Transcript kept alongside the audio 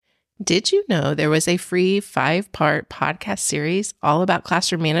Did you know there was a free 5-part podcast series all about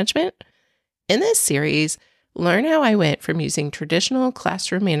classroom management? In this series, learn how I went from using traditional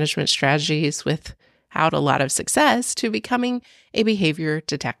classroom management strategies without a lot of success to becoming a behavior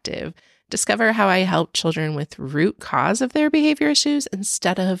detective. Discover how I help children with root cause of their behavior issues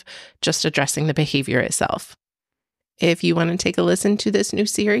instead of just addressing the behavior itself. If you want to take a listen to this new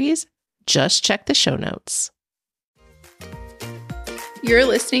series, just check the show notes. You're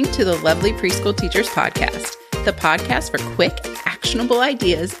listening to the Lovely Preschool Teachers Podcast, the podcast for quick, actionable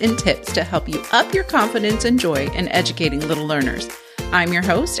ideas and tips to help you up your confidence and joy in educating little learners. I'm your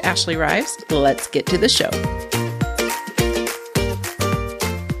host, Ashley Rives. Let's get to the show.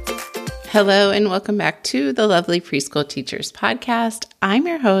 Hello, and welcome back to the Lovely Preschool Teachers Podcast. I'm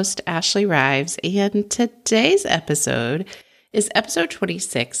your host, Ashley Rives, and today's episode is episode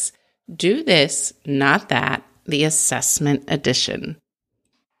 26, Do This, Not That, the Assessment Edition.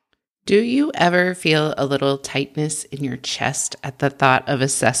 Do you ever feel a little tightness in your chest at the thought of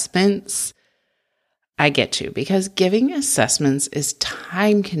assessments? I get to, because giving assessments is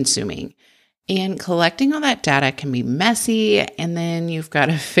time-consuming, and collecting all that data can be messy, and then you've got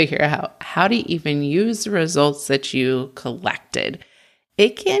to figure out how to even use the results that you collected.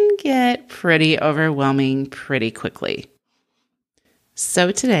 It can get pretty overwhelming pretty quickly.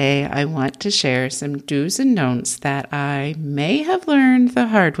 So today, I want to share some do's and don'ts that I may have learned the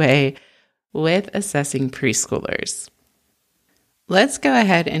hard way with assessing preschoolers. Let's go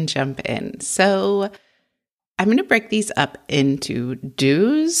ahead and jump in. So I'm going to break these up into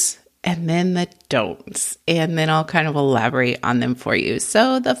do's and then the don'ts, and then I'll kind of elaborate on them for you.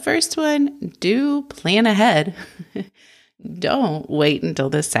 So the first one, do plan ahead. Don't wait until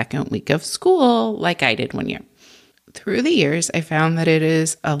the second week of school like I did one year. Through the years, I found that it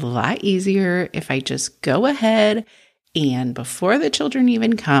is a lot easier if I just go ahead and before the children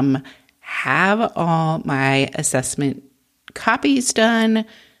even come, have all my assessment copies done,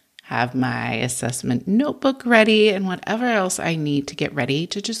 have my assessment notebook ready, and whatever else I need to get ready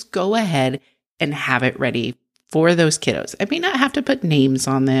to just go ahead and have it ready for those kiddos. I may not have to put names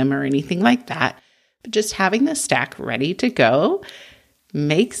on them or anything like that, but just having the stack ready to go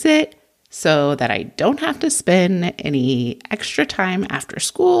makes it so that I don't have to spend any extra time after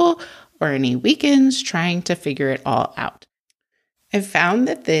school or any weekends trying to figure it all out. I've found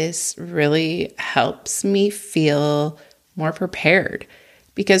that this really helps me feel more prepared,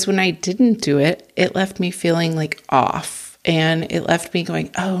 because when I didn't do it, it left me feeling like off, and it left me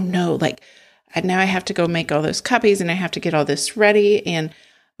going, oh no, like now I have to go make all those copies and I have to get all this ready, and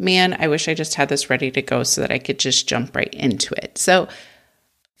man, I wish I just had this ready to go so that I could just jump right into it. So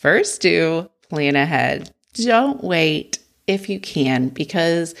first, do plan ahead. Don't wait if you can,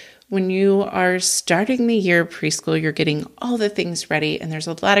 because when you are starting the year preschool, you're getting all the things ready and there's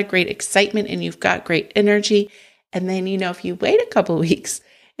a lot of great excitement and you've got great energy. And then, if you wait a couple weeks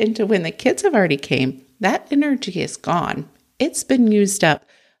into when the kids have already came, that energy is gone. It's been used up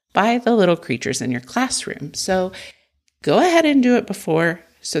by the little creatures in your classroom. So go ahead and do it before,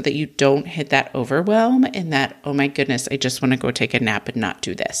 so that you don't hit that overwhelm and that, oh my goodness, I just want to go take a nap and not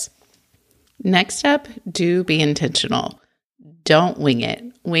do this. Next up, do be intentional. Don't wing it.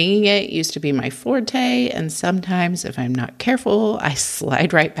 Winging it used to be my forte, and sometimes if I'm not careful, I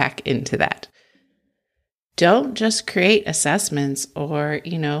slide right back into that. Don't just create assessments or,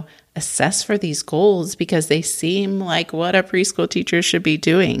 assess for these goals because they seem like what a preschool teacher should be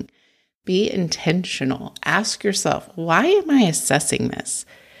doing. Be intentional. Ask yourself, why am I assessing this?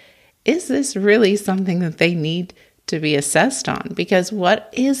 Is this really something that they need to be assessed on? Because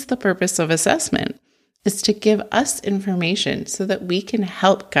what is the purpose of assessment? It's to give us information so that we can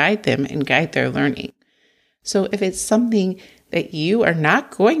help guide them and guide their learning. So if it's something that you are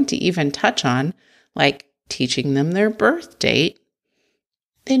not going to even touch on, like teaching them their birth date,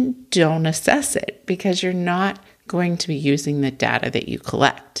 then don't assess it, because you're not going to be using the data that you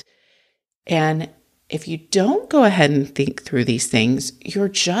collect. And if you don't go ahead and think through these things, you're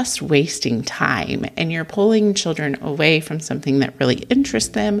just wasting time and you're pulling children away from something that really interests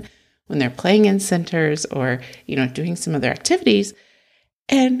them when they're playing in centers or, doing some other activities,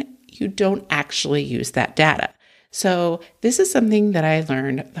 and you don't actually use that data. So this is something that I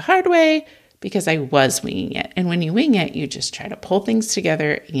learned the hard way because I was winging it. And when you wing it, you just try to pull things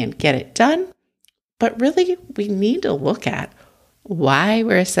together and get it done. But really, we need to look at why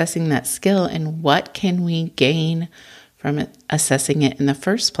we're assessing that skill and what can we gain from assessing it in the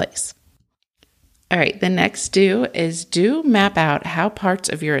first place. All right, the next do is map out how parts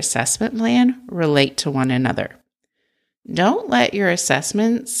of your assessment plan relate to one another. Don't let your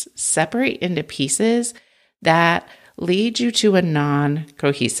assessments separate into pieces that lead you to a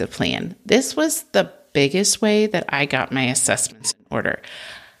non-cohesive plan. This was the biggest way that I got my assessments in order.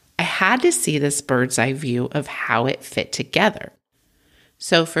 I had to see this bird's eye view of how it fit together.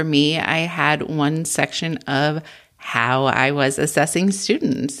 So for me, I had one section of how I was assessing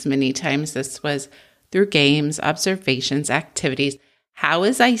students. Many times this was through games, observations, activities. How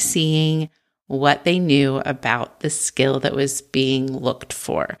was I seeing what they knew about the skill that was being looked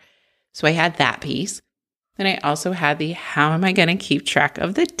for? So I had that piece. Then I also had the how am I going to keep track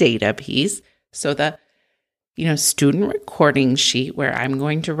of the data piece? So the student recording sheet where I'm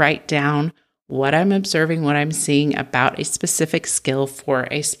going to write down what I'm observing, what I'm seeing about a specific skill for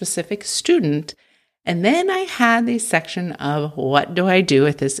a specific student. And then I had the section of what do I do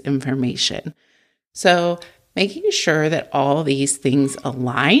with this information? So making sure that all these things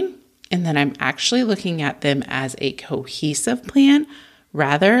align and that I'm actually looking at them as a cohesive plan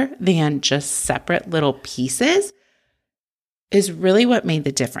rather than just separate little pieces is really what made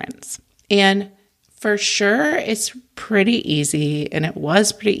the difference. And for sure, it's pretty easy, and it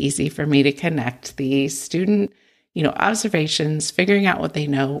was pretty easy for me to connect the student, observations, figuring out what they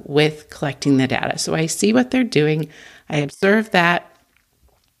know with collecting the data. So I see what they're doing. I observe that.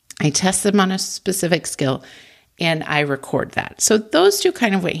 I test them on a specific skill, and I record that. So those two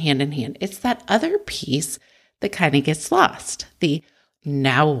kind of went hand in hand. It's that other piece that kind of gets lost. The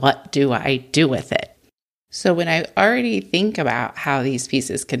now what do I do with it? So when I already think about how these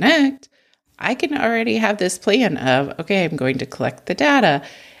pieces connect, I can already have this plan of, okay, I'm going to collect the data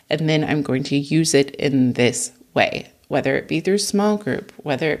and then I'm going to use it in this way, whether it be through small group,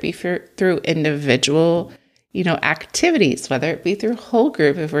 whether it be through individual, activities, whether it be through whole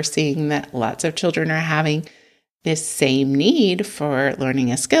group. If we're seeing that lots of children are having this same need for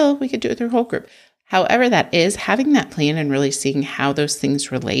learning a skill, we could do it through whole group. However that is, having that plan and really seeing how those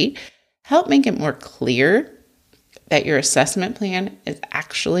things relate help make it more clear that your assessment plan is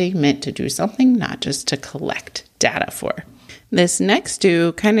actually meant to do something, not just to collect data for. This next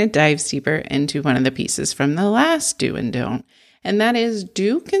do kind of dives deeper into one of the pieces from the last do and don't, and that is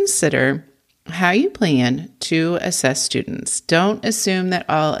do consider how you plan to assess students. Don't assume that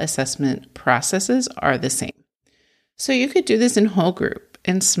all assessment processes are the same. So you could do this in whole group,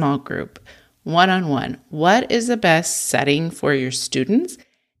 in small group, one-on-one. What is the best setting for your students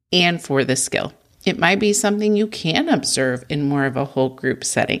and for the skill? It might be something you can observe in more of a whole group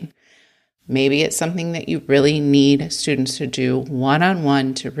setting. Maybe it's something that you really need students to do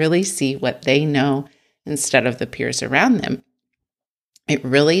one-on-one to really see what they know instead of the peers around them. It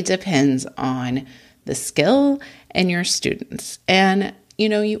really depends on the skill and your students. And,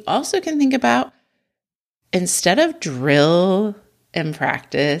 you also can think about, instead of drill and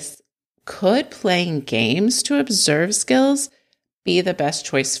practice, could playing games to observe skills be the best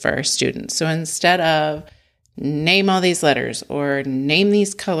choice for our students? So instead of name all these letters or name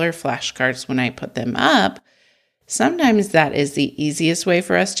these color flashcards when I put them up, sometimes that is the easiest way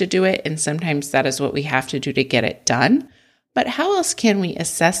for us to do it, and sometimes that is what we have to do to get it done. But how else can we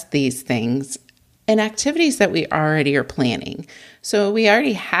assess these things in activities that we already are planning? So we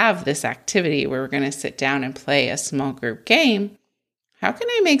already have this activity where we're going to sit down and play a small group game. How can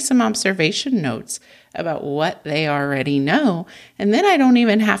I make some observation notes about what they already know? And then I don't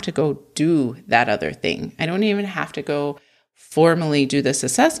even have to go do that other thing. I don't even have to go formally do this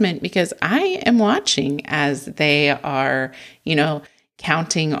assessment because I am watching as they are,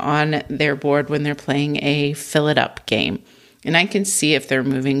 counting on their board when they're playing a fill it up game. And I can see if they're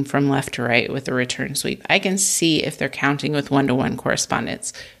moving from left to right with a return sweep. I can see if they're counting with one-to-one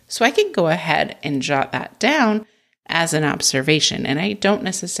correspondence. So I can go ahead and jot that down as an observation. And I don't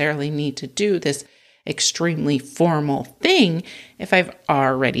necessarily need to do this extremely formal thing if I've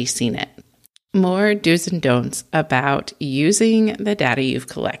already seen it. More do's and don'ts about using the data you've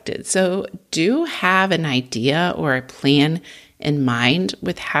collected. So do have an idea or a plan in mind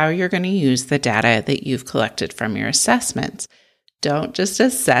with how you're going to use the data that you've collected from your assessments. Don't just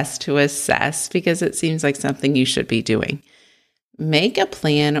assess to assess because it seems like something you should be doing. Make a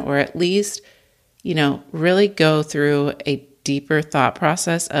plan, or at least, really go through a deeper thought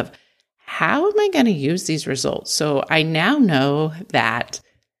process of how am I going to use these results? So I now know that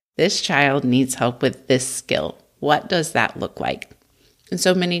this child needs help with this skill. What does that look like? And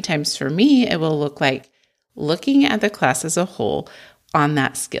so many times for me, it will look like looking at the class as a whole on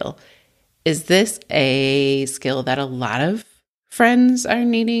that skill. Is this a skill that a lot of friends are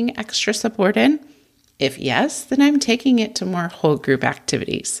needing extra support in? If yes, then I'm taking it to more whole group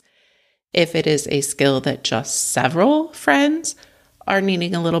activities. If it is a skill that just several friends are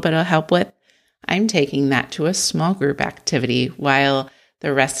needing a little bit of help with, I'm taking that to a small group activity while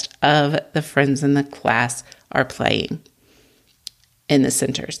the rest of the friends in the class are playing in the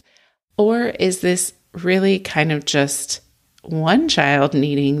centers? Or is this really kind of just one child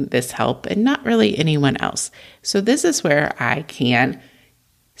needing this help and not really anyone else? So this is where I can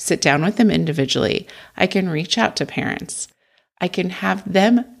sit down with them individually. I can reach out to parents. I can have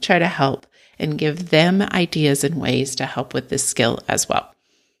them try to help and give them ideas and ways to help with this skill as well.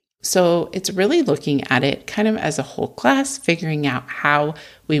 So it's really looking at it kind of as a whole class, figuring out how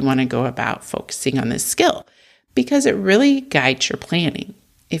we want to go about focusing on this skill, because it really guides your planning.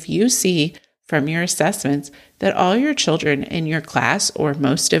 If you see from your assessments that all your children in your class, or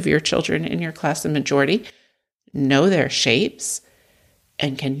most of your children in your class, the majority, know their shapes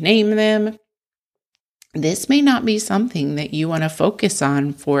and can name them, this may not be something that you want to focus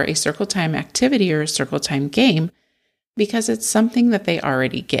on for a circle time activity or a circle time game, because it's something that they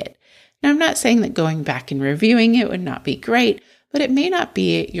already get. Now, I'm not saying that going back and reviewing it would not be great, but it may not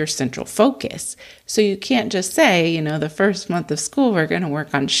be your central focus. So you can't just say, the first month of school, we're going to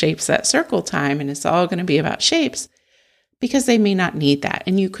work on shapes at circle time and it's all going to be about shapes, because they may not need that.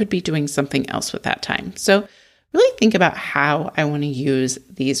 And you could be doing something else with that time. So really think about how I want to use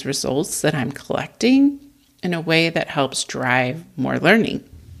these results that I'm collecting in a way that helps drive more learning.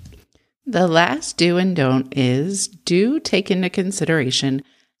 The last do and don't is do take into consideration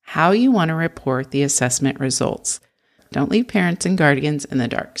how you want to report the assessment results. Don't leave parents and guardians in the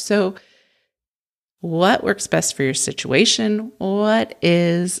dark. So what works best for your situation? What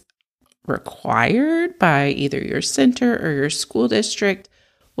is required by either your center or your school district?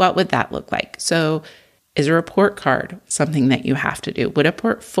 What would that look like? So is a report card something that you have to do? Would a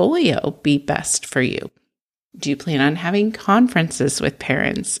portfolio be best for you? Do you plan on having conferences with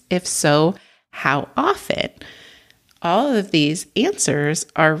parents? If so, how often? All of these answers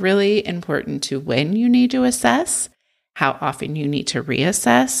are really important to when you need to assess, how often you need to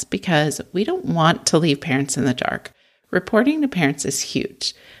reassess, because we don't want to leave parents in the dark. Reporting to parents is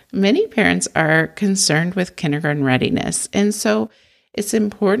huge. Many parents are concerned with kindergarten readiness, and so it's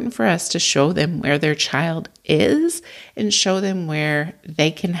important for us to show them where their child is and show them where they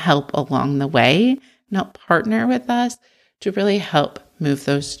can help along the way, not partner with us to really help move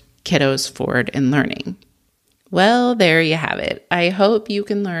those kiddos forward in learning. Well, there you have it. I hope you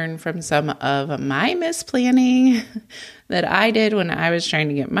can learn from some of my misplanning that I did when I was trying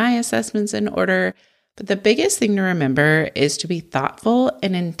to get my assessments in order. But the biggest thing to remember is to be thoughtful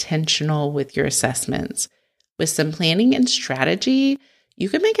and intentional with your assessments. With some planning and strategy, you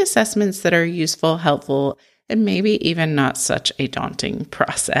can make assessments that are useful, helpful, and maybe even not such a daunting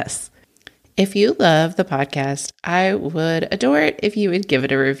process. If you love the podcast, I would adore it if you would give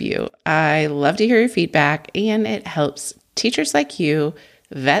it a review. I love to hear your feedback, and it helps teachers like you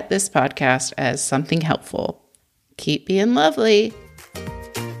vet this podcast as something helpful. Keep being lovely.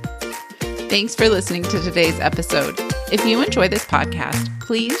 Thanks for listening to today's episode. If you enjoy this podcast,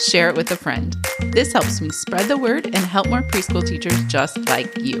 please share it with a friend. This helps me spread the word and help more preschool teachers just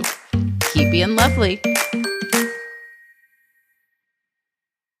like you. Keep being lovely.